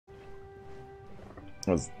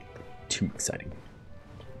That was too exciting.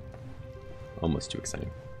 Almost too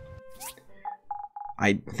exciting.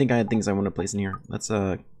 I think I had things I want to place in here. Let's get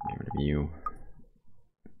rid of you.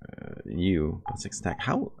 You +6 attack.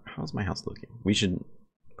 How's my house looking? We should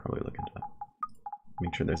probably look into that.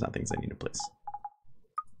 Make sure there's not things I need to place.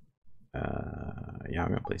 Yeah, I'm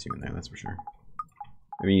gonna place you in there, that's for sure.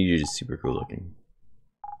 I mean, you're just super cool looking.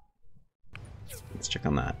 Let's check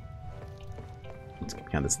on that. Let's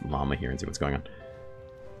count this llama here and see what's going on.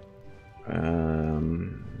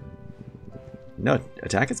 No,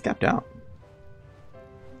 attack is capped out.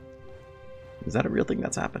 Is that a real thing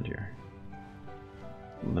that's happened here?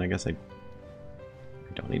 Well, then I guess I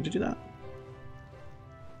don't need to do that.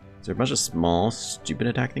 Is there a bunch of small, stupid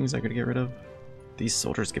attack things I could get rid of? These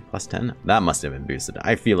soldiers get +10? That must have been boosted.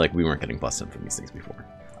 I feel like we weren't getting +10 from these things before.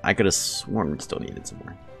 I could have sworn we still needed some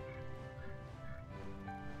more.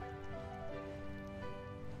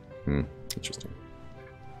 Interesting.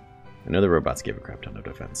 I know the robots gave a crap ton of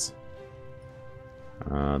defense.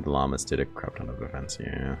 The llamas did a crap ton of defense,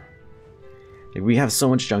 yeah. Like, we have so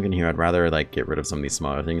much junk in here, I'd rather like get rid of some of these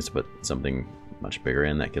smaller things to put something much bigger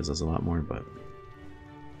in that gives us a lot more, but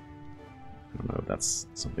I don't know if that's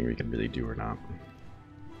something we can really do or not.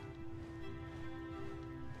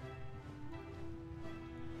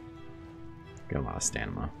 Got a lot of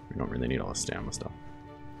stamina. We don't really need all the stamina stuff.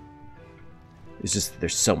 It's just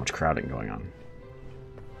there's so much crowding going on.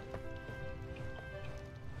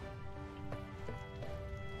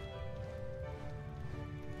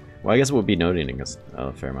 Well, I guess we'll be noting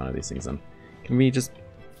a fair amount of these things then. Can we just...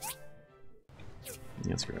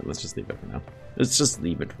 Yeah, screw it. Let's just leave it for now. Let's just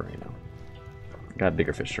leave it for right now. Got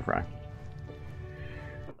bigger fish to fry.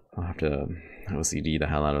 I'll have to OCD the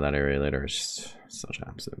hell out of that area later. It's just such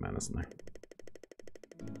absolute madness in there.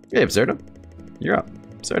 Hey, Absurdum. You're up.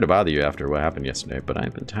 Sorry to bother you after what happened yesterday, but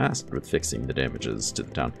I've been tasked with fixing the damages to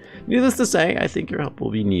the town. Needless to say, I think your help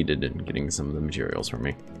will be needed in getting some of the materials for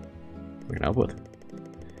me. We can help with.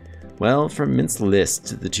 Well, from Mint's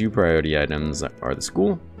list, the 2 priority items are the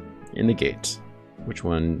school and the gate. Which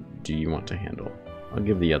one do you want to handle? I'll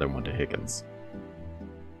give the other one to Higgins.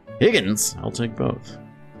 Higgins? I'll take both.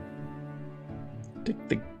 Take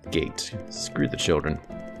the gate. Screw the children.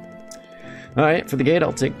 Alright, for the gate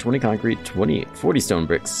I'll take 20 concrete, 40 stone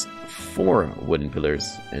bricks, 4 wooden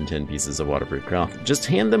pillars, and 10 pieces of waterproof cloth. Just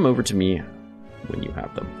hand them over to me when you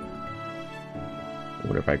have them. I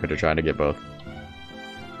wonder if I could have tried to get both.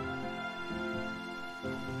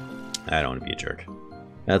 I don't want to be a jerk.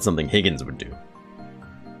 That's something Higgins would do.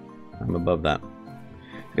 I'm above that.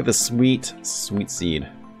 Look at the sweet, sweet seed.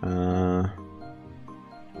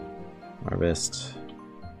 Harvest.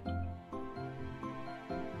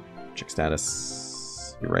 Check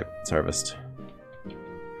status. You're right, it's harvest.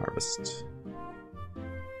 Harvest.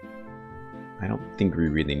 I don't think we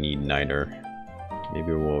really need neither.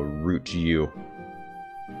 Maybe we'll root you. What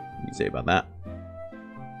do you say about that?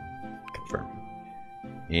 Confirm.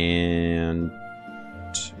 And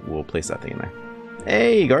we'll place that thing in there.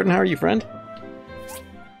 Hey, Garden, how are you, friend?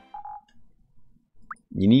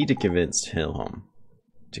 You need to convince Hillholm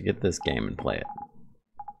to get this game and play it.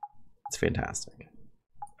 It's fantastic.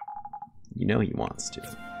 You know he wants to.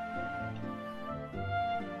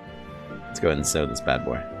 Let's go ahead and sow this bad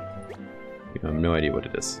boy. You have no idea what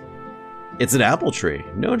it is. It's an apple tree.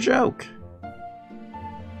 No joke.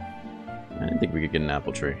 I didn't think we could get an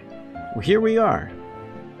apple tree. Well, here we are.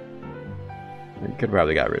 I could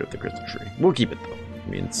probably got rid of the crystal tree. We'll keep it though. I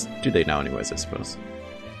mean, it's too late now anyways, I suppose.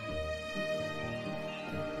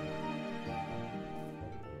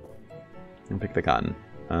 And pick the cotton.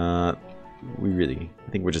 I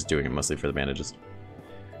think we're just doing it mostly for the bandages.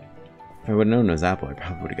 If I would have known it was apple, I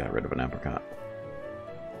probably would have got rid of an apricot.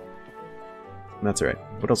 That's alright.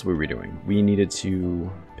 What else were we doing? We needed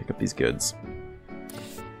to pick up these goods.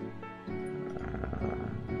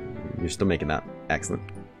 You're still making that. Excellent.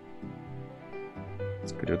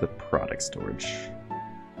 Let's go to the product storage.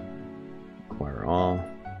 Acquire all.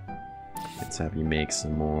 Let's have you make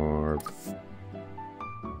some more.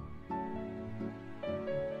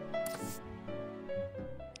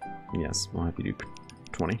 Yes, we'll have you do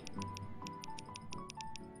 20.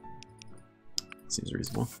 Seems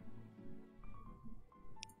reasonable.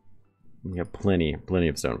 We have plenty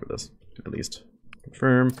of stone for this, at least.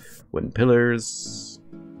 Confirm. Wooden pillars.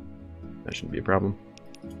 That shouldn't be a problem.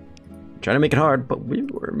 Trying to make it hard, but we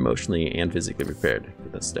were emotionally and physically prepared for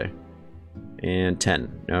this day. And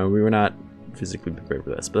 10. No, we were not physically prepared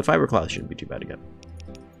for this, but the fiber cloth shouldn't be too bad to get.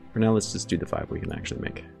 For now, let's just do the 5 we can actually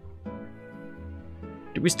make.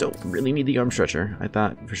 Do we still really need the arm stretcher? I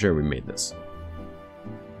thought for sure we made this.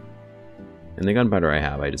 And the gunpowder I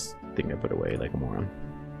have, I just think thing I put away like a moron.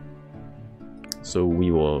 So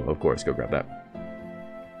we will, of course, go grab that.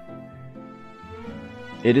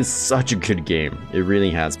 It is such a good game. It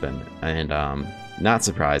really has been. And not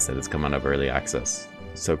surprised that it's come out of early access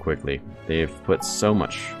so quickly. They've put so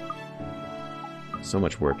much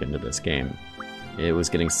work into this game. It was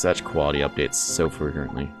getting such quality updates so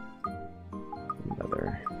frequently.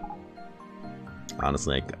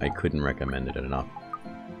 Honestly, I couldn't recommend it enough.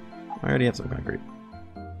 I already have some concrete.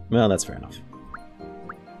 Well, that's fair enough.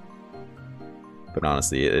 But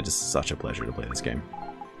honestly, it's just such a pleasure to play this game.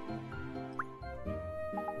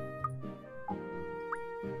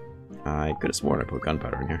 I could have sworn I put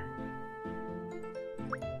gunpowder in here.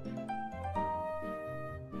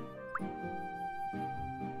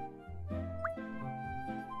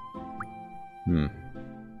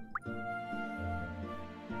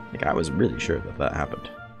 Like, I was really sure that that happened.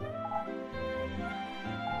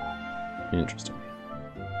 Interesting.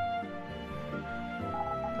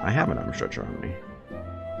 I have an armor structure on me.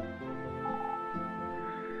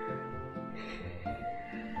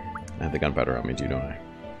 I have the gunpowder on me too, don't I?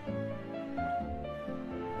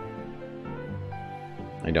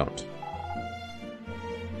 I don't.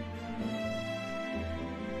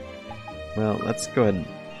 Well, let's go ahead.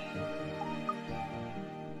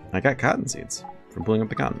 I got cotton seeds from pulling up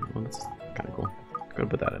the cotton. Well, that's kind of cool. Go ahead and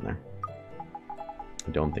put that in there.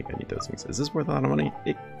 I don't think I need those things. Is this worth a lot of money?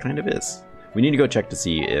 It kind of is. We need to go check to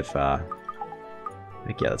see if, heck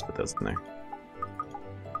yeah, let's put those in there.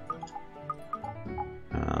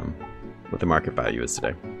 What the market value is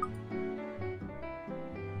today.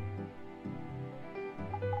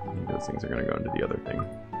 I think those things are going to go into the other thing.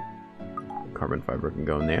 Carbon fiber can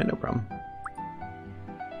go in there, no problem.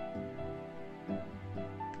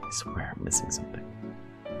 I swear I'm missing something.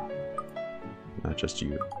 Not just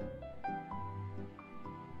you.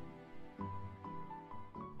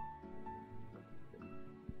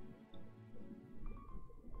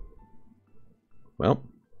 Well,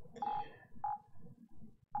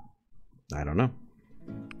 I don't know.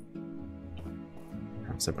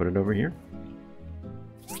 Perhaps I put it over here?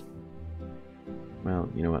 Well,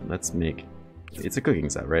 you know what? Let's make... It's a cooking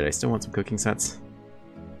set, right? I still want some cooking sets.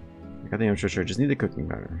 I think I'm sure I just need the cooking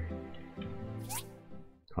powder.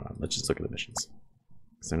 Hold on, let's just look at the missions.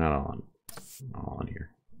 Because they're not all on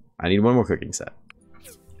here. I need one more cooking set.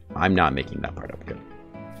 I'm not making that part up good.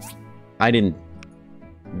 I didn't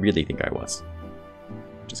really think I was.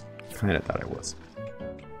 Just kind of thought I was.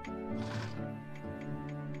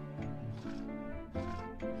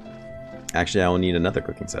 Actually, I will need another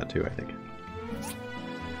cooking set too, I think.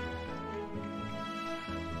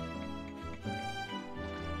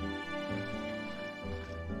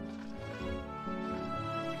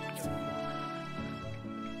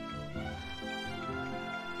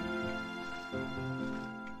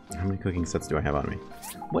 How many cooking sets do I have on me?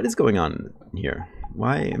 What is going on here?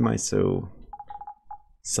 Why am I so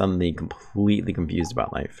suddenly completely confused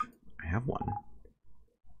about life? I have one.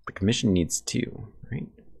 The commission needs 2, right?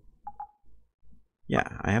 Yeah,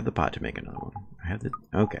 I have the pot to make another one. I have the...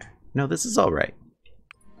 Okay. No, this is all right.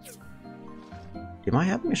 Am I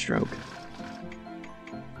having a stroke?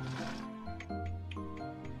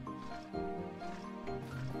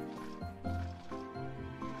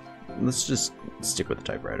 Let's just stick with the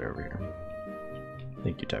typewriter over here.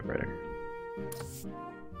 Thank you, typewriter.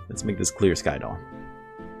 Let's make this clear sky doll.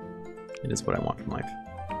 It is what I want from life.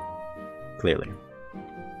 Clearly.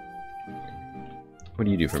 What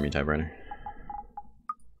do you do for me, typewriter?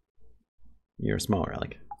 You're a small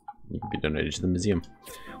relic. You can be donated to the museum.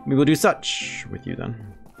 We will do such with you then.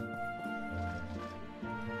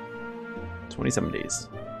 27 days.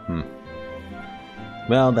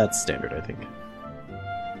 Well, that's standard, I think.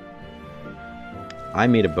 I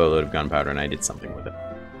made a boatload of gunpowder and I did something with it.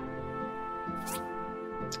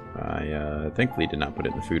 I thankfully did not put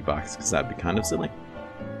it in the food box because that'd be kind of silly.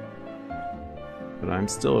 But I'm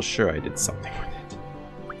still sure I did something with it.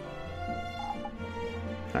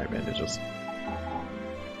 Alright, bandages.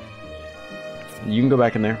 You can go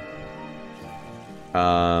back in there.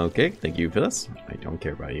 Okay, thank you for this. I don't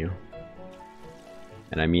care about you.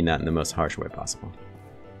 And I mean that in the most harsh way possible.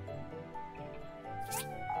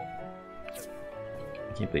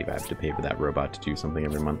 I can't believe I have to pay for that robot to do something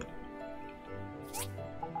every month.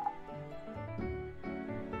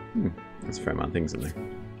 There's a fair amount of things in there.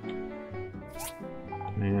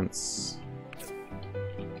 Plants.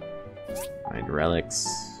 Mind relics.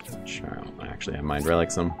 I actually have mind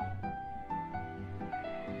relics on.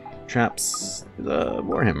 Traps. There's a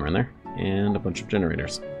warhammer in there. And a bunch of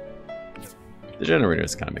generators. The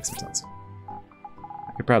generators kind of make some sense.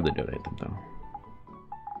 I could probably donate them though.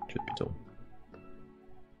 Truth be told.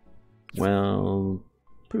 Well,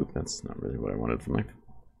 poop. That's not really what I wanted from life.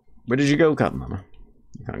 Where did you go, Cotton Mama?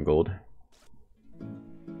 You found gold.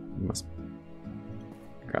 We must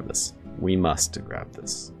grab this. We must grab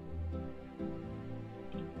this.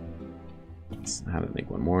 Let's have it make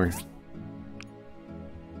one more.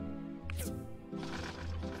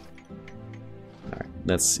 Alright,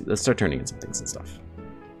 let's start turning in some things and stuff.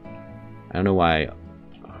 I don't know why.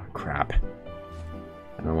 Oh, crap. I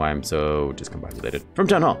don't know why I'm so discombobulated. From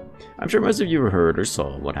Town Hall. I'm sure most of you heard or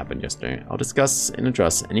saw what happened yesterday. I'll discuss and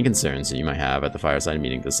address any concerns that you might have at the fireside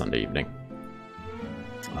meeting this Sunday evening.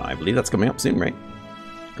 I believe that's coming up soon, right?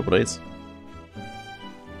 A couple days.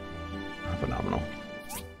 Phenomenal.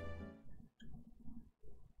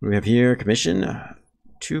 What do we have here? Commission.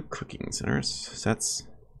 2 cooking sets.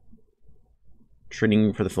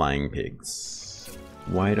 Training for the flying pigs.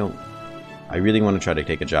 Why don't... I really want to try to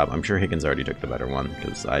take a job. I'm sure Higgins already took the better one,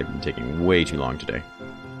 because I've been taking way too long today.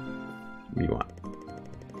 What do you want?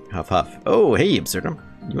 Huff huff. Oh, hey, Absurdum.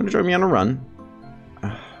 You want to join me on a run?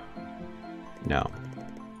 No.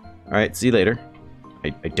 Alright, see you later. I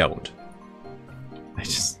don't. I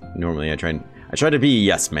just... Normally I try to be a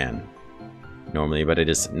yes man. Normally, but it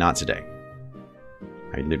is not today.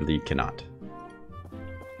 I literally cannot.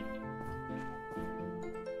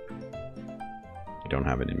 I don't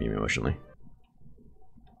have it in me emotionally.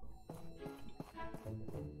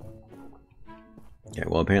 Okay,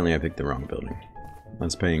 well apparently I picked the wrong building. I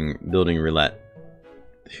was paying building roulette,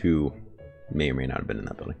 who may or may not have been in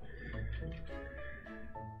that building.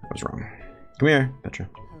 I was wrong. Come here, Petra.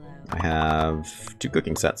 I have 2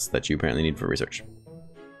 cooking sets that you apparently need for research.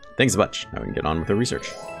 Thanks a bunch. Now we can get on with her research.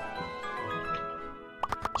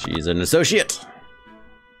 She's an associate.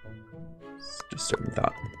 Just certain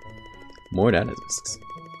thought. More data disks.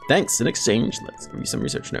 Thanks. In exchange, let's give you some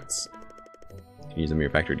research notes. You can use them in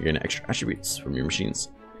your factory to gain extra attributes from your machines.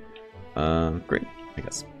 Great, I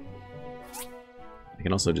guess. I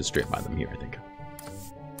can also just straight buy them here, I think.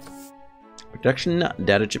 Production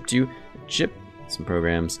data chip 2. Chip some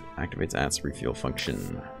programs. Activates ATS refuel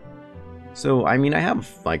function. So, I mean, I have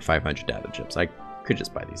like 500 data chips. I could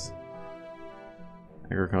just buy these.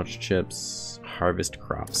 Agriculture chips. Harvest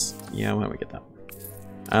crops. Yeah, why don't we get that?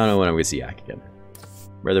 I don't know when I'm going to see Axe again.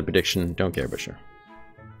 Weather prediction. Don't care, but sure.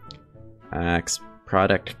 Axe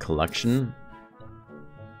product collection.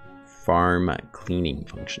 Farm cleaning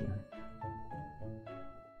function.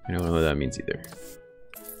 I don't know what that means either.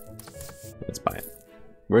 Let's buy it.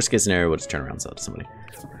 Worst case scenario, we'll just turn around and sell it to somebody.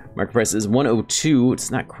 Market price is 102.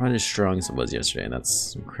 It's not quite as strong as it was yesterday, and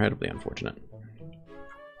that's incredibly unfortunate.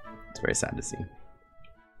 It's very sad to see.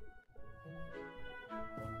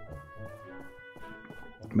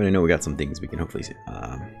 But I know we got some things we can hopefully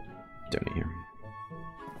donate here.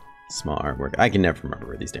 Small artwork. I can never remember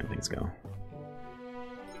where these damn things go.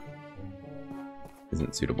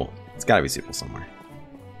 Isn't suitable. It's got to be suitable somewhere.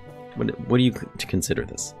 What do you consider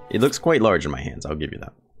this? It looks quite large in my hands, I'll give you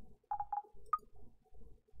that.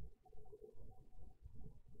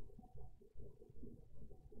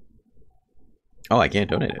 Oh, I can't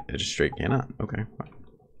donate it. I just straight cannot. Okay.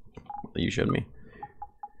 Well, you showed me.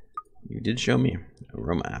 You did show me.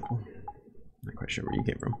 Aroma apple. Not quite sure where you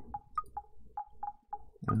came from.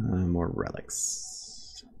 More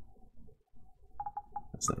relics.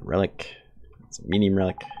 That's not a relic. That's a medium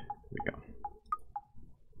relic. Here we go.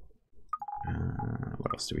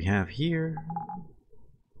 What else do we have here?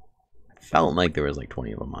 I felt like there was like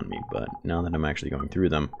 20 of them on me, but now that I'm actually going through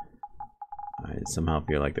them, I somehow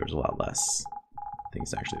feel like there was a lot less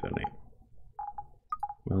things to actually donate.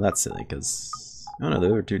 Well, that's silly, because... Oh no,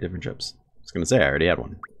 there were 2 different chips. I was going to say I already had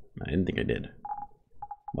one. I didn't think I did.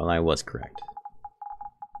 Well, I was correct.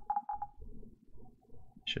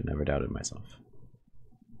 Should have never doubted myself.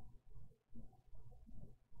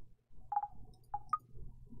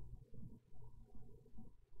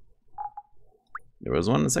 There was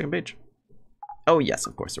one on the second page. Oh yes,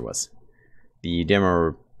 of course there was. The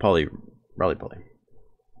Damar Raleigh Poly.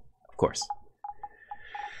 Of course.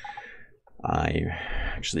 I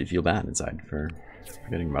actually feel bad inside for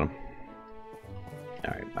forgetting about them.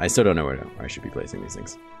 Alright, I still don't know where I should be placing these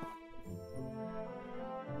things.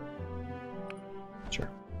 Sure.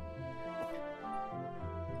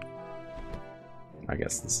 I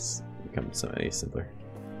guess this becomes so simpler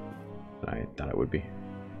than I thought it would be.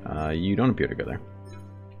 You don't appear to go there.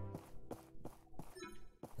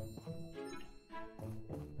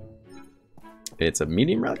 It's a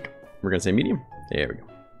medium relic. We're gonna say medium. There we go.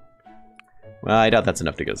 Well, I doubt that's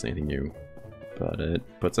enough to get us anything new, but it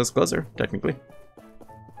puts us closer, technically.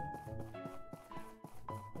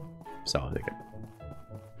 So I'll take it.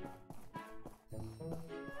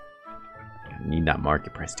 need that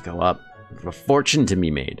market price to go up. There's a fortune to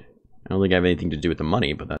be made. I don't think I have anything to do with the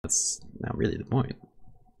money, but that's not really the point.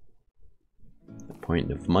 The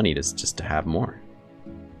point of money is just to have more.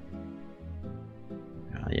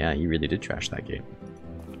 Yeah, you really did trash that gate.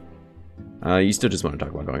 You still just want to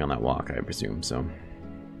talk about going on that walk, I presume, so...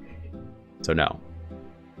 So no.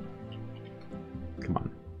 Come on.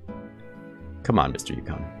 Come on, Mr.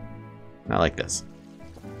 Yukon. Not like this.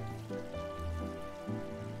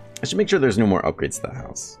 I should make sure there's no more upgrades to the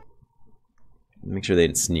house. Make sure they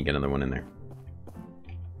didn't sneak another one in there.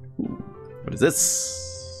 Ooh, what is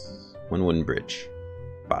this? One wooden bridge.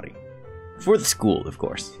 Body. For the school, of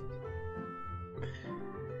course.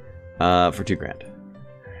 For $2,000.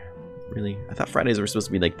 Really? I thought Fridays were supposed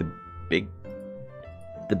to be like the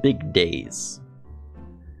big days.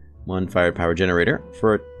 One fired power generator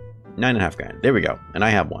for $9,500. There we go. And I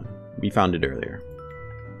have one. We found it earlier.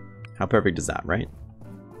 How perfect is that, right?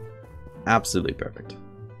 Absolutely perfect.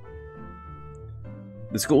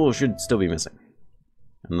 The school should still be missing.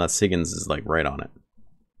 Unless Higgins is like right on it.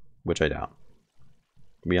 Which I doubt.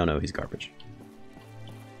 We all know he's garbage.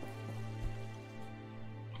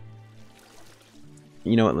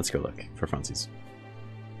 You know what? Let's go look for funsies.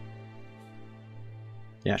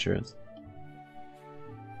 Yeah, sure is.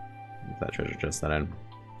 Is that treasure chest that item?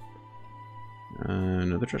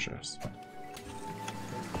 Another treasure chest.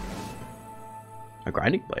 A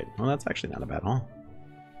grinding blade. Well, that's actually not a bad haul.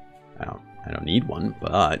 I don't need one,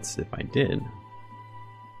 but if I did,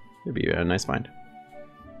 it'd be a nice find.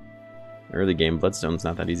 Early game bloodstone's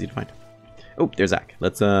not that easy to find. Oh, there's Zach.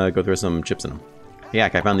 Let's go throw some chips in them. Hey,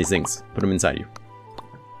 Zach, I found these things. Put them inside you.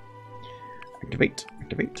 Activate,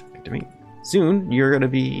 activate, activate. Soon, you're gonna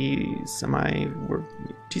be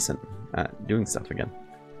decent at doing stuff again.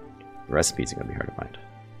 The recipes are gonna be hard to find.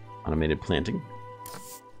 Automated planting.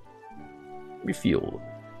 Refuel.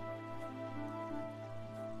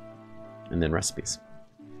 And then recipes.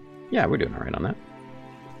 Yeah, we're doing alright on that.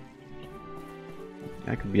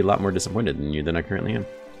 I could be a lot more disappointed in you than I currently am.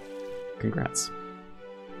 Congrats.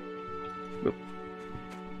 Whoop.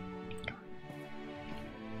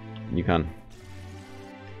 Yukon.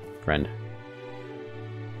 Friend.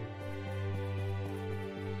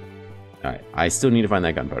 Alright, I still need to find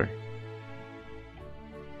that gunpowder.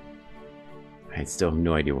 I still have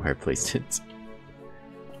no idea where I placed it.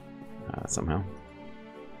 Somehow.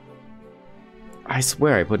 I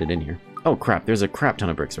swear I put it in here. Oh crap, there's a crap ton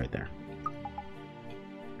of bricks right there.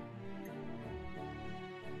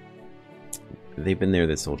 They've been there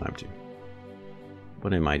this whole time too.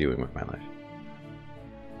 What am I doing with my life?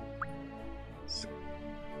 It's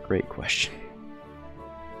a great question.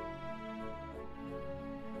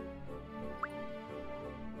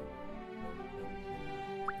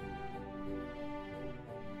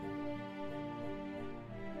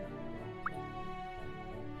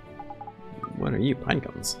 What are you? Pine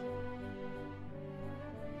cones.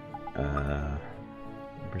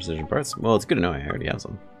 Precision parts? Well, it's good to know I already have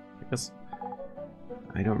some. I guess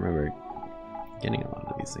I don't remember getting a lot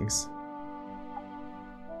of these things.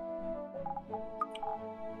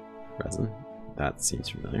 Resin. That seems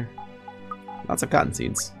familiar. Lots of cotton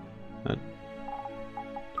seeds. That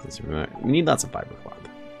seems familiar. We need lots of fiber cloth.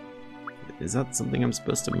 Is that something I'm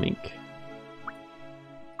supposed to make?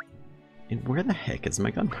 And where the heck is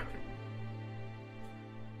my gunpowder?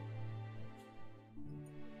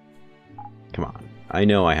 Come on. I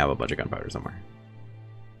know I have a bunch of gunpowder somewhere.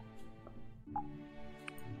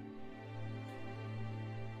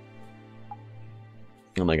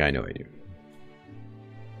 I'm like, I know I do.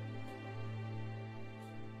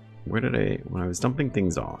 Where did when I was dumping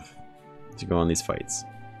things off to go on these fights,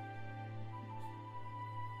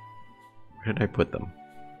 where did I put them?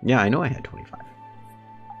 Yeah, I know I had 25.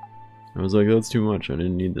 I was like, that's too much. I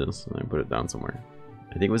didn't need this. And I put it down somewhere.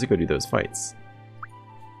 I think it was to go do those fights.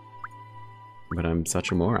 But I'm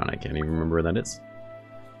such a moron, I can't even remember where that is.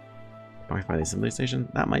 By the assembly station?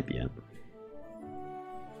 That might be it.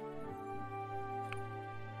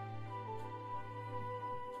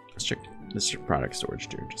 Let's check this product storage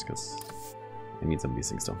too, just because I need some of these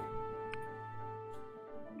things still.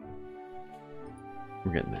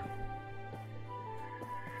 We're getting there.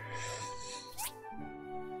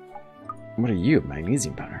 What are you?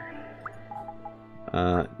 Magnesium powder.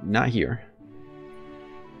 Not here.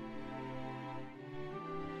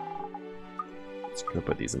 Just gonna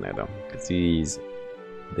put these in there though, because these,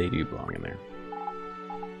 they do belong in there.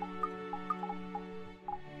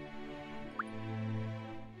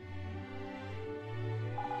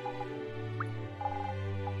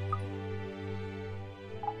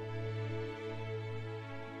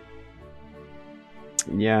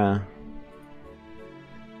 Yeah,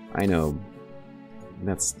 I know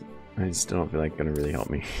That's... I still don't feel like gonna really help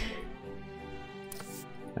me.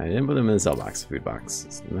 I didn't put them in the cell box, food box.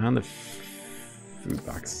 It's not in the food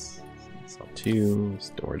box. Cell 2,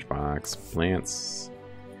 storage box, plants.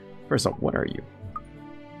 First off, what are you?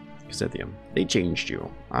 Chrysanthemum. They changed you.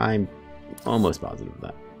 I'm almost positive of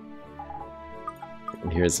that.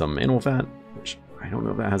 And here's some animal fat, which I don't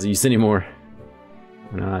know if that has a use anymore.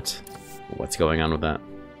 Or not. What's going on with that?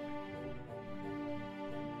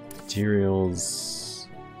 Materials.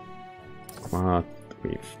 Cloth.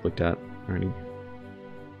 We've looked at already.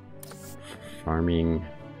 Farming.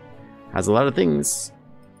 Has a lot of things.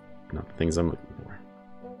 Not the things I'm looking for.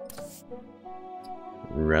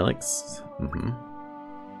 Relics.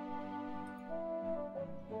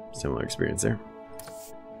 Similar experience there.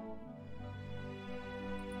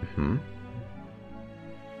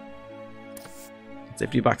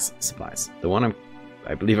 Safety box supplies. The one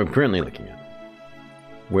I believe I'm currently looking at.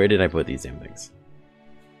 Where did I put these damn things?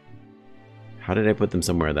 How did I put them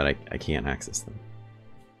somewhere that I can't access them?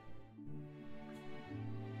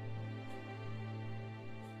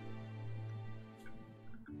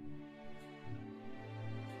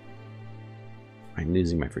 I'm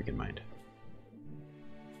losing my freaking mind.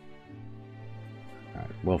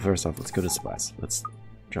 Alright, well, first off, let's go to supplies. Let's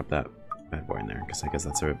drop that bad boy in there, because I guess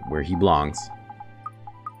that's where he belongs.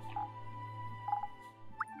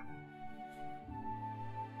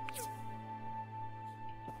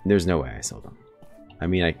 There's no way I sold them. I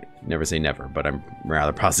mean, I never say never, but I'm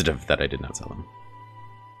rather positive that I did not sell them.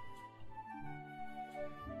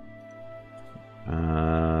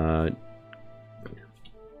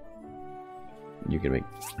 You can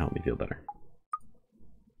help me feel better.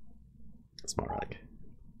 Small relic.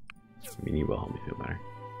 I mean, you will help me feel better.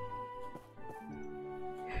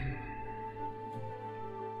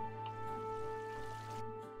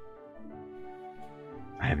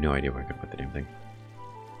 I have no idea where I could put the damn thing.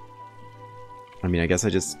 I mean, I guess I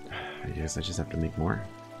just have to make more.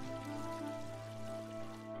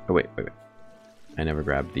 Oh wait. I never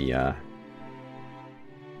grabbed the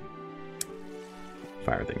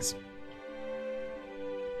fire things.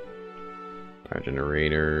 Fire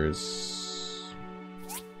generators.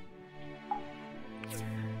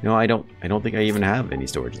 No, I don't think I even have any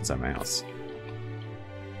storage inside my house.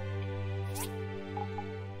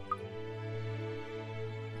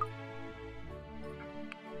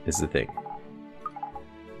 This is the thing.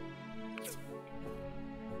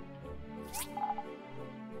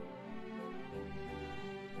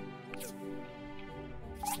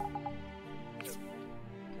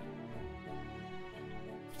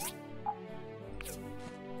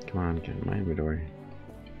 Come on, get in my inventory.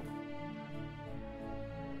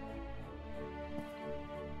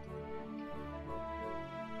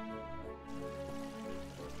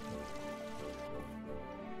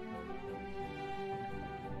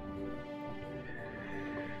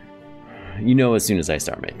 You know, as soon as I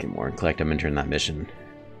start making more and collect them and turn that mission,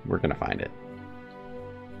 we're gonna find it.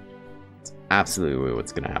 It's absolutely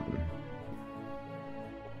what's gonna happen.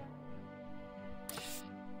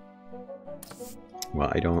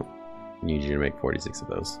 Well, I don't need you to make 46 of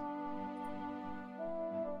those.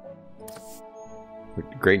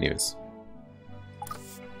 Great news.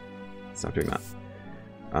 Stop doing that.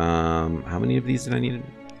 How many of these did I need?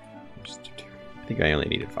 Just do 2. I think I only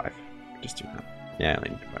needed 5. Just do that. Yeah, I only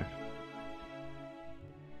needed 5.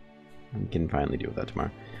 We can finally deal with that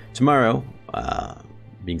tomorrow. Tomorrow,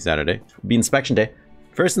 being Saturday, will be inspection day.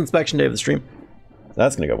 First inspection day of the stream. So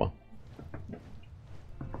that's gonna go well.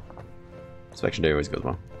 Inspection day always goes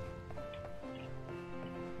well.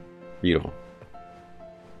 Beautiful.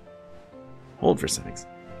 Hold for settings.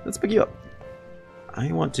 Let's pick you up.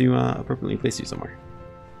 I want to appropriately place you somewhere.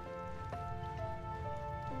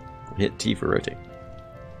 Hit T for rotate.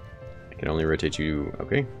 I can only rotate you.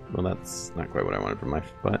 Okay, well that's not quite what I wanted from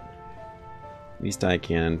life, but at least I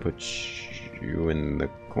can put you in the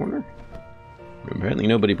corner. Apparently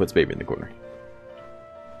nobody puts baby in the corner.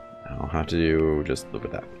 I'll have to just live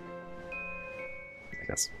with that. I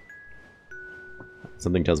guess.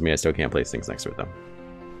 Something tells me I still can't place things next to it though.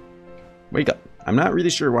 Wake up. I'm not really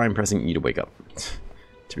sure why I'm pressing E to wake up.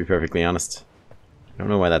 To be perfectly honest. I don't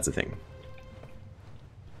know why that's a thing.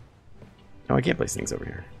 Oh, I can't place things over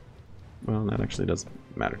here. Well, that actually does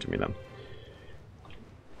matter to me then.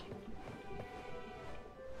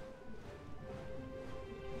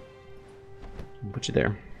 I'll put you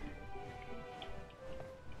there.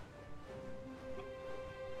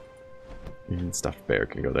 And stuffed bear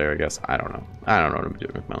can go there, I guess. I don't know. I don't know what I'm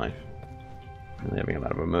doing with my life. I'm really having a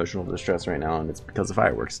lot of emotional distress right now, and it's because of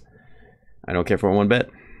fireworks. I don't care for one bit.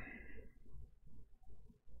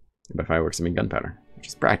 By fireworks, I mean gunpowder, which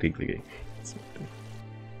is practically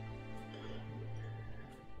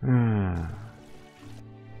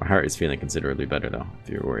heart is feeling considerably better, though, if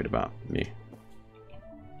you're worried about me.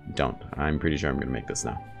 Don't. I'm pretty sure I'm going to make this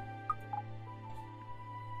now.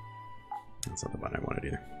 That's not the one I wanted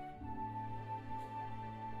either.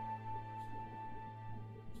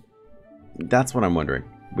 That's what I'm wondering.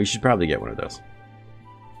 We should probably get one of those.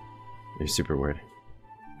 You're super worried.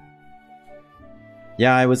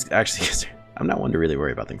 Yeah, I was actually... I'm not one to really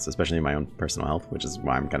worry about things, especially in my own personal health, which is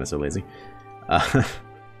why I'm kind of so lazy.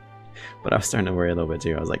 But I was starting to worry a little bit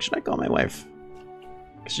too. I was like, should I call my wife?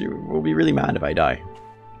 She will be really mad if I die.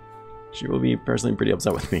 She will be personally pretty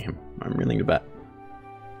upset with me. I'm willing to bet.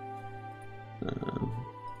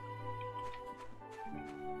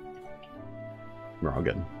 We're all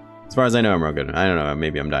good. As far as I know, I'm all good. I don't know,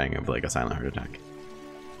 maybe I'm dying of like a silent heart attack.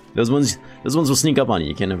 Those ones will sneak up on you.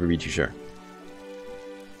 You can't never be too sure.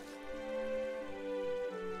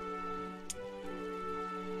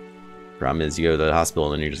 Problem is, you go to the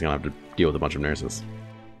hospital and you're just gonna have to deal with a bunch of nurses.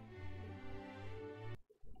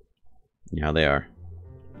 You know how they are.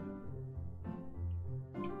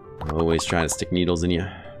 Always trying to stick needles in you,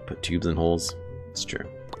 put tubes in holes. It's true.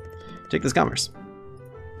 Take this commerce.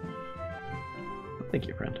 Thank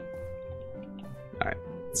you, friend. Alright,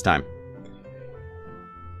 it's time.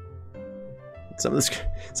 Some of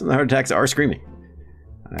the heart attacks are screaming.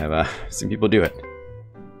 I've seen people do it.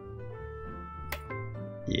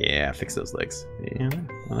 Yeah, fix those legs. Yeah,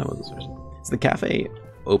 well, that wasn't special. Is the cafe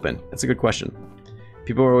open? That's a good question.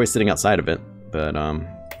 People are always sitting outside of it, but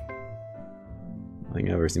nothing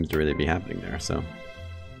ever seems to really be happening there, so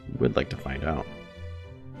would like to find out.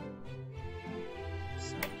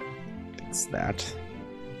 Fix that.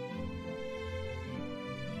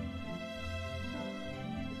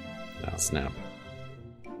 Oh, snap.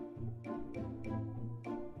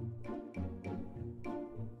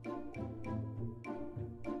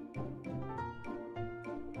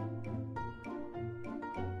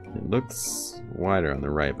 It looks wider on the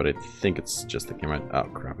right, but I think it's just the camera. Oh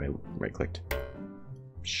crap, I right-clicked.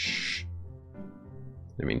 Shh.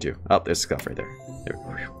 I mean to. Oh, there's scuff right there. There.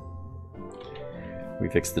 We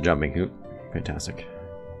fixed the jumping hoop. Fantastic.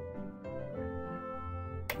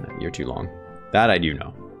 You're too long. That I do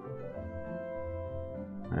know.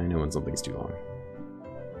 I know when something's too long.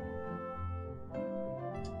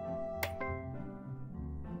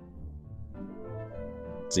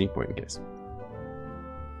 See? Point in case.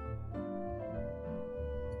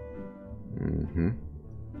 Mm-hmm.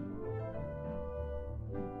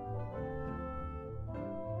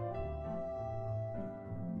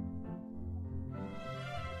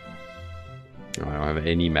 Oh, I don't have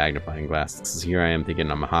any magnifying glasses. Here I am thinking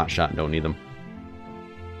I'm a hot shot and don't need them.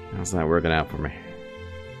 How's that working out for me?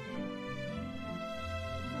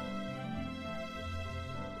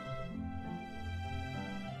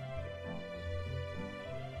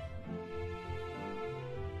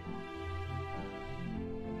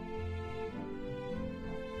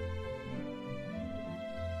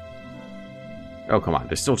 Oh, come on.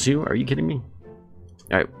 There's still two? Are you kidding me?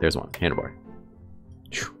 Alright, there's one. Handlebar.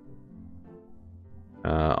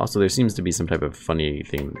 Also, there seems to be some type of funny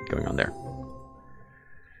thing going on there.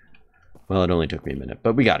 Well, it only took me a minute,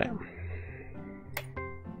 but we got it.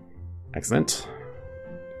 Excellent.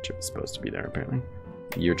 Chip is supposed to be there, apparently.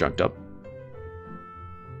 You're junked up.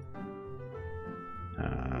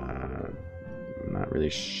 I'm not really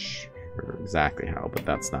sure exactly how, but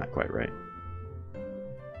that's not quite right.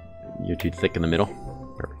 You're too thick in the middle.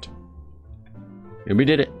 Perfect. And we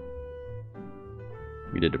did it.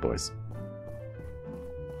 We did it, boys.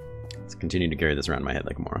 Let's continue to carry this around my head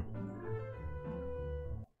like a moron.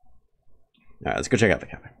 Alright, let's go check out the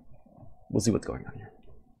cafe. We'll see what's going on here.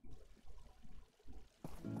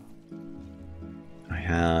 I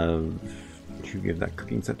have... Should we give that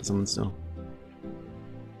cooking set to someone still?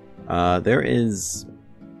 There is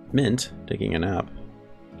Mint taking a nap.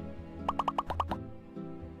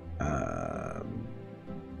 I'm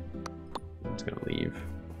just gonna leave.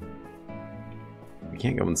 We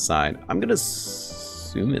can't go inside. I'm gonna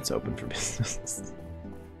assume it's open for business.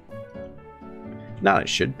 Not, it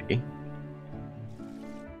should be.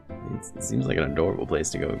 It seems like an adorable place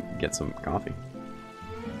to go get some coffee.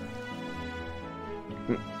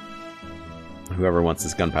 Whoever wants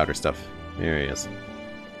this gunpowder stuff. There he is.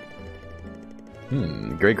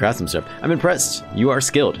 Great craftsmanship. I'm impressed. You are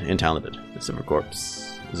skilled and talented. The silver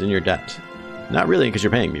corpse is in your debt. Not really, because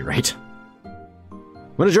you're paying me, right?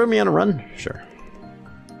 Want to join me on a run? Sure.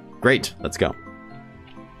 Great. Let's go.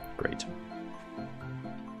 Great.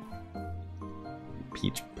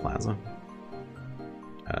 Peach Plaza.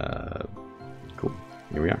 Cool.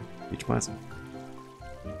 Here we are. Peach Plaza.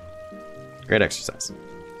 Great exercise.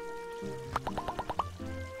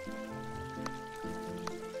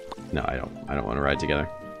 No, I don't. I don't want to ride together.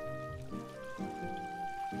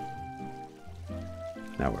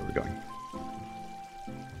 Now where are we going?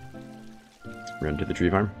 Run to the tree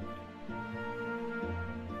farm.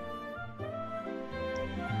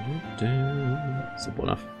 Simple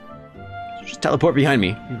enough. Just teleport behind me,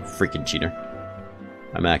 you freaking cheater.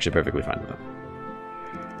 I'm actually perfectly fine with it.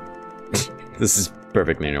 This is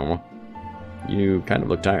perfectly normal. You kind of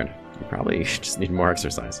look tired. You probably just need more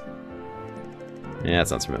exercise. Yeah, that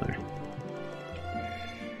sounds familiar.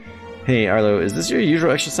 Hey, Arlo, is this your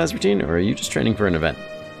usual exercise routine, or are you just training for an event?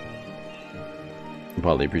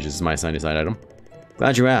 Polly appreciates my side-to-side item.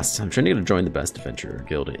 Glad you asked. I'm training to join the best adventurer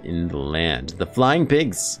guild in the land, the Flying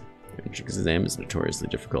Pigs. Because his aim is notoriously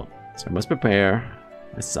difficult, so I must prepare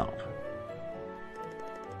myself.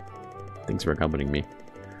 Thanks for accompanying me.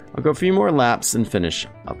 I'll go a few more laps and finish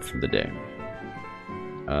up for the day.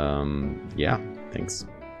 Yeah, thanks.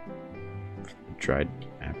 Tried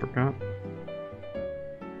apricot?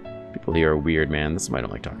 People here are weird, man. This is why I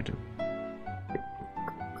don't like talking to them. They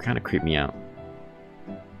kind of creep me out.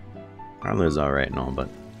 Arlo's alright and all, but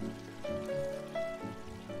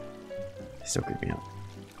they still creep me out.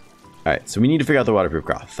 Alright, so we need to figure out the waterproof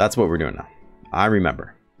cloth. That's what we're doing now. I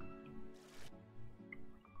remember.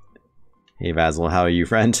 Hey Vasil, how are you,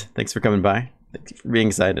 friend? Thanks for coming by. Thank you for being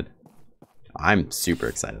excited. I'm super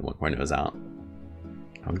excited when 1.0 is out.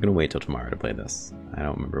 I was gonna wait till tomorrow to play this. I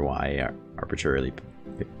don't remember why I arbitrarily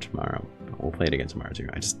picked tomorrow. But we'll play it again tomorrow too.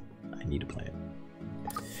 I need to play it.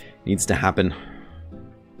 It needs to happen.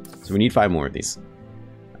 So we need 5 more of these.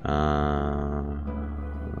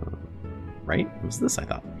 Right? What was this, I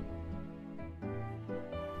thought?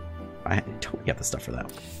 I totally have the stuff for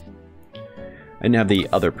that. I didn't have the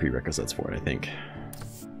other prerequisites for it, I think.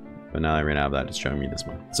 But now I ran out of that, it's showing me this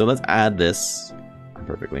one. So let's add this. I'm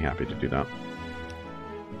perfectly happy to do that.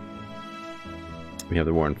 We have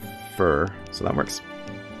the worn fur, so that works.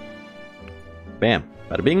 Bam.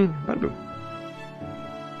 Bada bing, bada boom.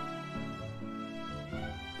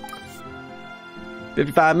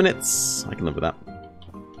 55 minutes. I can live with that.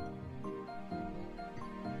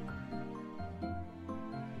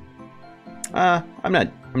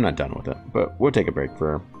 I'm not done with it, but we'll take a break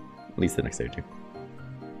for at least the next day or two.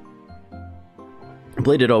 I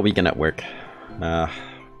played it all weekend at work.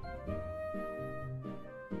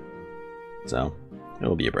 So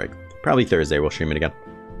it'll be a break. Probably Thursday we'll stream it again.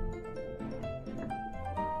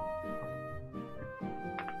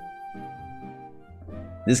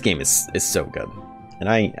 This game is so good. And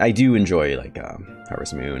I do enjoy like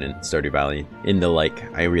Harvest Moon and Stardew Valley in the like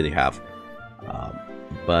I really have.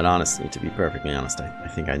 But honestly, to be perfectly honest, I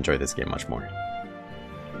think I enjoy this game much more.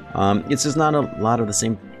 It's just not a lot of the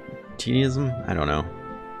same tedium. I don't know.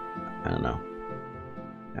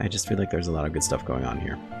 I just feel like there's a lot of good stuff going on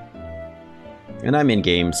here. And I'm in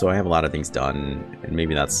game, so I have a lot of things done, and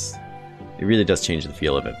maybe it really does change the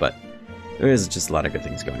feel of it, but there is just a lot of good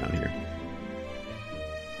things going on here.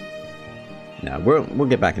 Now, we'll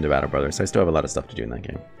get back into Battle Brothers. I still have a lot of stuff to do in that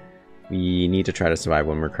game. We need to try to survive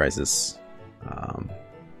one more crisis.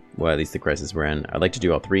 Well, at least the crisis we're in. I'd like to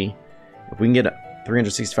do all 3. If we can get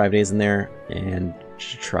 365 days in there and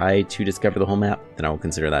try to discover the whole map, then I will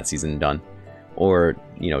consider that season done. Or,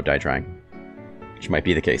 you know, die trying. Which might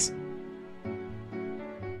be the case.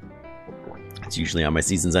 It's usually how my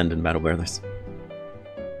seasons end in Battle Brothers.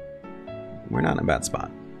 We're not in a bad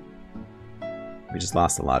spot. We just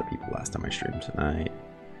lost a lot of people last time I streamed, and I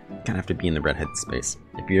kind of have to be in the redhead space.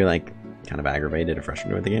 If you're like kind of aggravated or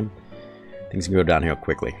frustrated with the game, things can go downhill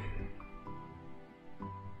quickly.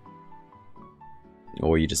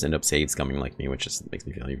 Or you just end up save scumming like me, which just makes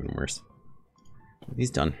me feel even worse. He's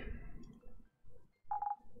done.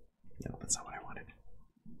 No, that's not what I wanted.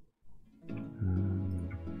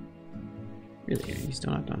 Really, he's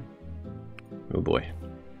still not done. Oh boy.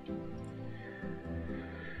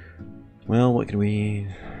 Well, what can we,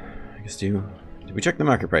 I guess, do? Did we check the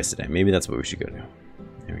market price today? Maybe that's what we should go do.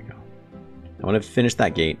 There we go. I want to finish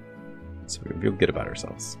that gate so we can feel good about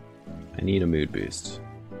ourselves. I need a mood boost.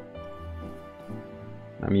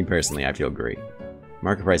 I mean, personally, I feel great.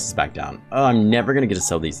 Market price is back down. Oh, I'm never going to get to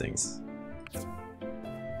sell these things.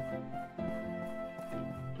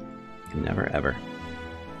 Never, ever.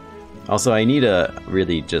 Also, I need to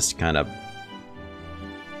really just kind of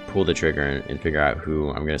pull the trigger and figure out who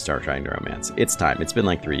I'm going to start trying to romance. It's time. It's been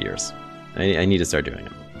like 3 years. I need to start doing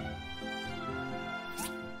it.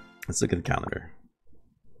 Let's look at the calendar.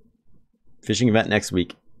 Fishing event next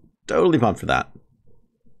week. Totally pumped for that. I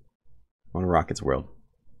want to rock its world.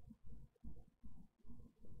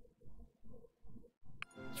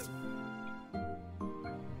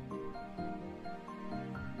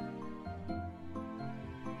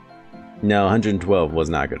 No, 112 was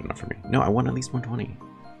not good enough for me. No, I want at least 120.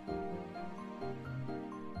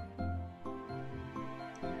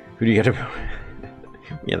 Who do you get to...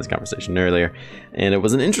 We had this conversation earlier, and it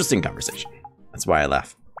was an interesting conversation. That's why I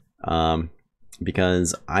left.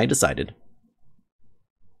 Because I decided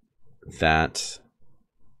that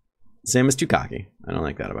Sam is too cocky. I don't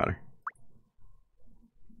like that about her.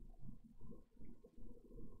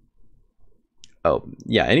 Oh,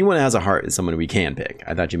 yeah, anyone that has a heart is someone we can pick.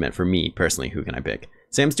 I thought you meant for me, personally, who can I pick?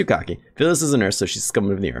 Sam's too cocky. Phyllis is a nurse, so she's scum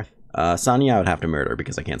of the earth. Sonia I would have to murder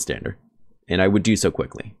because I can't stand her. And I would do so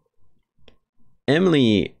quickly.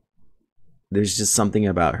 Emily, there's just something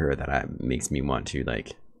about her that makes me want to,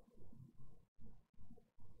 like...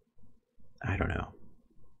 I don't know.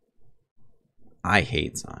 I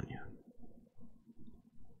hate Sonia.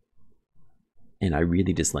 And I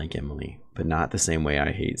really dislike Emily, but not the same way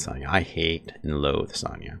I hate Sonia. I hate and loathe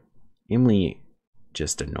Sonia. Emily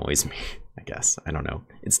just annoys me, I guess. I don't know.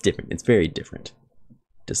 It's different. It's very different.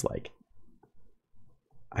 Dislike.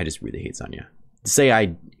 I just really hate Sonia. To say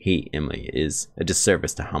I hate Emily is a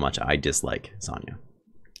disservice to how much I dislike Sonia.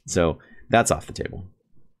 So that's off the table.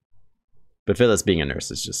 But Phyllis being a nurse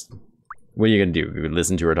is just... What are you going to do?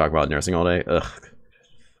 Listen to her talk about nursing all day? Ugh.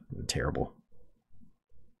 Terrible.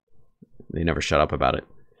 They never shut up about it.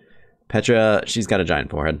 Petra, she's got a giant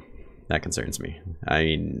forehead. That concerns me. I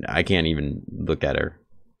mean, I can't even look at her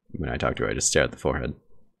when I talk to her. I just stare at the forehead.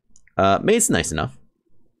 May's nice enough.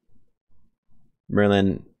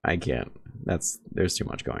 Merlin, I can't. There's too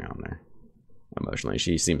much going on there. Emotionally.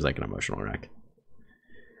 She seems like an emotional wreck.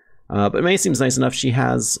 But May seems nice enough. She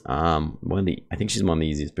has I think she's one of the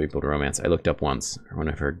easiest people to romance. I looked up once, one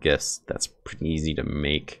of her gifts that's pretty easy to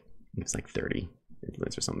make. It's like 30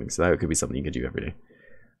 influence or something. So that could be something you could do every day.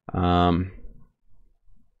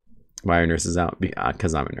 Why are nurses out?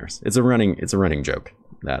 Because I'm a nurse. It's a running joke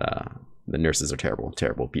that the nurses are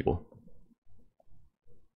terrible people.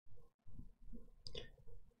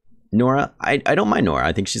 Nora, I don't mind Nora.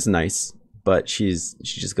 I think she's nice, but she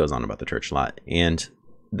just goes on about the church a lot, and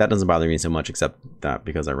that doesn't bother me so much, except that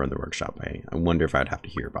because I run the workshop, I wonder if I'd have to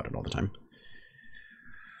hear about it all the time.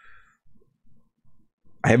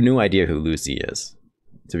 I have no idea who Lucy is,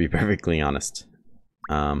 to be perfectly honest.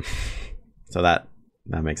 So that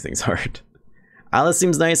makes things hard. Alice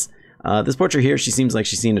seems nice. This portrait here, she seems like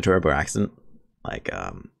she's seen a terrible accident. Like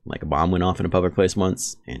a bomb went off in a public place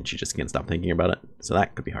once, and she just can't stop thinking about it. So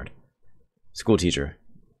that could be hard. School teacher.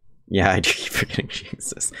 Yeah, I do keep forgetting she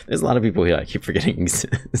exists. There's a lot of people here I keep forgetting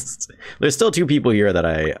exist. There's still 2 people here that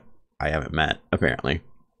I haven't met, apparently.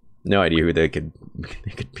 No idea who they could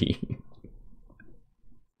be.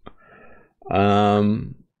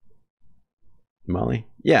 Molly?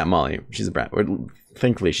 Yeah, Molly. She's a brat.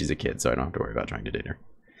 Thankfully, she's a kid, so I don't have to worry about trying to date her.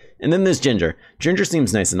 And then there's Ginger. Ginger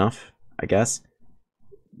seems nice enough, I guess.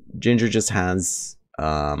 Ginger just has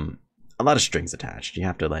a lot of strings attached. You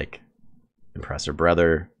have to, like, impress her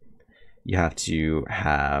brother. You have to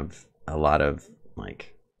have a lot of,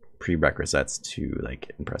 like, prerequisites to,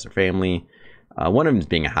 like, impress her family. One of them is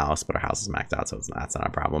being a house, but her house is maxed out, so that's not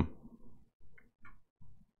a problem.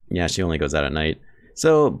 Yeah, she only goes out at night.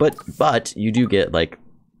 So, but you do get, like,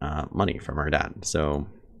 money from her dad. So,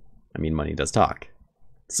 I mean, money does talk.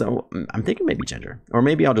 So, I'm thinking maybe Ginger. Or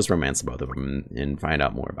maybe I'll just romance both of them and find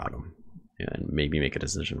out more about them. And maybe make a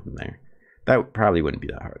decision from there. That probably wouldn't be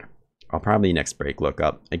that hard. I'll probably next break look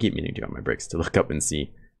up. I keep meaning to on my breaks to look up and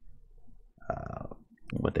see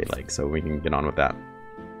what they like. So we can get on with that.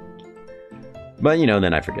 But, you know,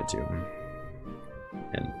 then I forget to.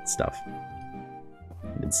 And stuff.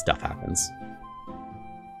 And stuff happens.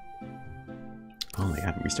 Oh my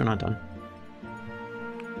god, are we still not done?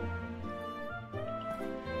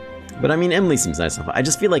 But I mean, Emily seems nice enough. I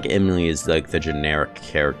just feel like Emily is like the generic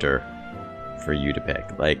character for you to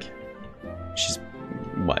pick. Like, she's,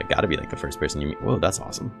 what, gotta be like the first person you meet. Whoa, that's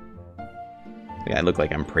awesome. Yeah, I look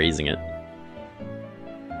like I'm praising it.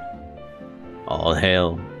 All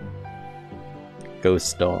hail.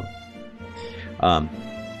 Ghost doll. I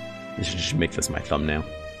should just make this my thumbnail.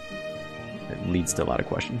 It leads to a lot of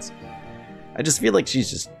questions. I just feel like she's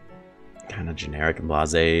just kind of generic and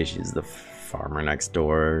blasé. She's the farmer next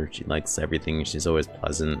door. She likes everything. She's always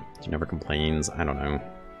pleasant. She never complains. I don't know.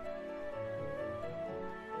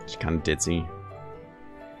 She's kind of ditzy.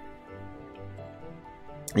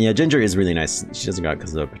 Yeah, Ginger is really nice. She doesn't go out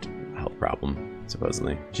because of a health problem,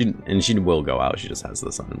 supposedly. She will go out. She just has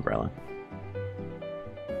this umbrella.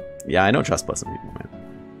 Yeah, I don't trust pleasant people, man.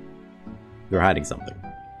 They're hiding something.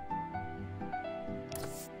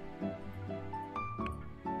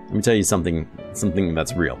 Let me tell you something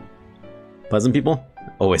that's real. Pleasant people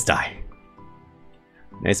always die.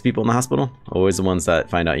 Nice people in the hospital? Always the ones that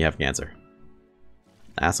find out you have cancer.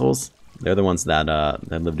 Assholes? They're the ones that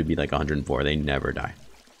that live to be like 104. They never die.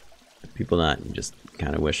 The people that you just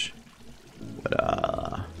kind of wish would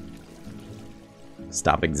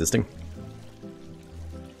stop existing.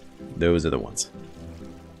 Those are the ones.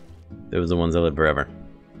 Those are the ones that live forever.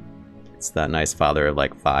 It's that nice father of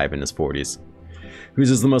like 5 in his 40s. Who's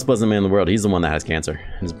just the most pleasant man in the world. He's the one that has cancer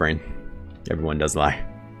in his brain. Everyone does lie.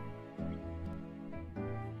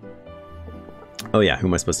 Oh yeah, who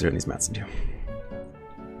am I supposed to turn these mats into?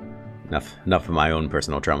 Enough of my own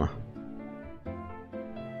personal trauma.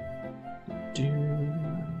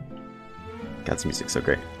 God, this music's so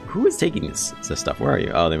great. Who is taking this stuff? Where are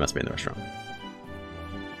you? Oh, they must be in the restaurant.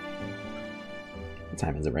 What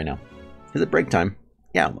time is it right now? Is it break time?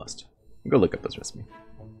 Yeah, almost. Go look up this recipe.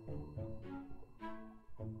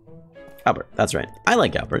 Albert, that's right. I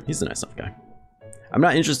like Albert. He's a nice enough guy. I'm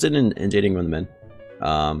not interested in dating one of the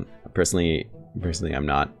men. Personally, I'm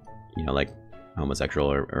not, you know, like homosexual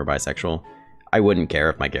or bisexual. I wouldn't care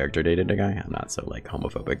if my character dated a guy. I'm not so like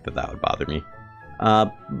homophobic that would bother me.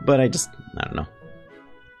 But I don't know.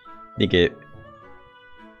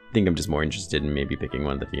 Think I'm just more interested in maybe picking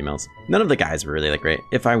one of the females. None of the guys were really that great.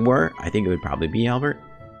 If I were, I think it would probably be Albert.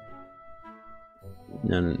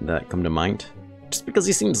 None that come to mind. Just because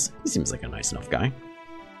he seems like a nice enough guy.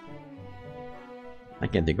 I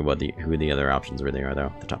can't think of who the other options really are though,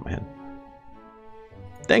 off the top of my head.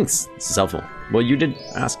 Thanks, this is helpful. Well, you did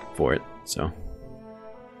ask for it, so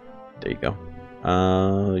there you go.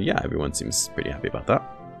 Yeah, everyone seems pretty happy about that.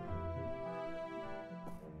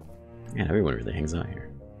 Man, everyone really hangs out here.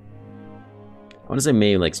 I want to say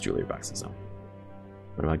May likes jewelry boxes though.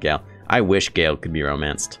 What about Gale? I wish Gale could be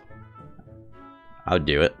romanced. I would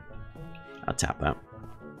do it. I'll tap that.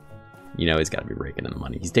 You know he's got to be raking in the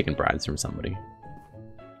money. He's taking bribes from somebody.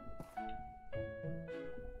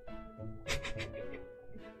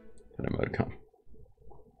 An emoticon.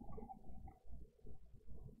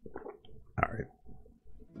 Alright.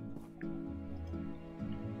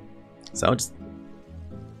 So just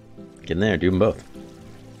get in there, do them both.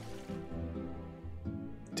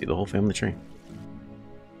 Do the whole family tree.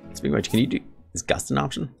 Speaking of which, can you do, is Gus an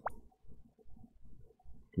option?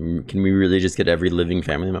 Can we really just get every living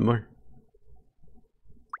family member?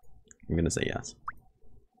 I'm gonna say yes.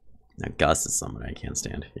 Now Gus is someone I can't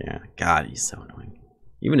stand. Yeah, God, he's so annoying.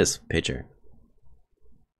 Even his picture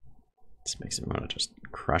just makes me want to just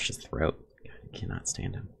crush his throat. God, I cannot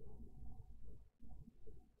stand him.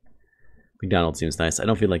 McDonald seems nice. I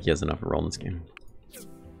don't feel like he has enough role in this game.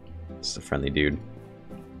 Just a friendly dude.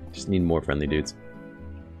 Just need more friendly dudes.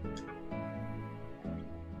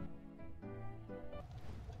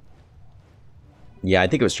 Yeah, I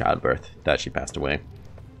think it was childbirth that she passed away.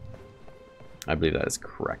 I believe that is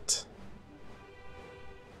correct.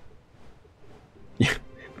 Yeah,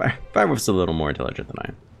 Firewolf's a little more intelligent than I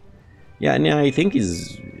am. Yeah, and I think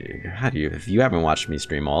he's... God, if you haven't watched me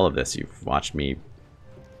stream all of this, you've watched me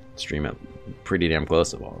stream it pretty damn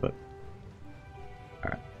close of all of it.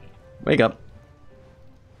 Alright. Wake up.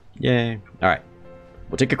 Yay. Alright.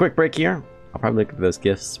 We'll take a quick break here. I'll probably look at those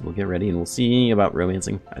gifts. We'll get ready and we'll see about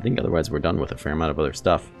romancing. I think otherwise we're done with a fair amount of other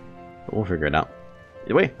stuff. But we'll figure it out.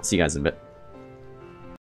 Either way, I'll see you guys in a bit.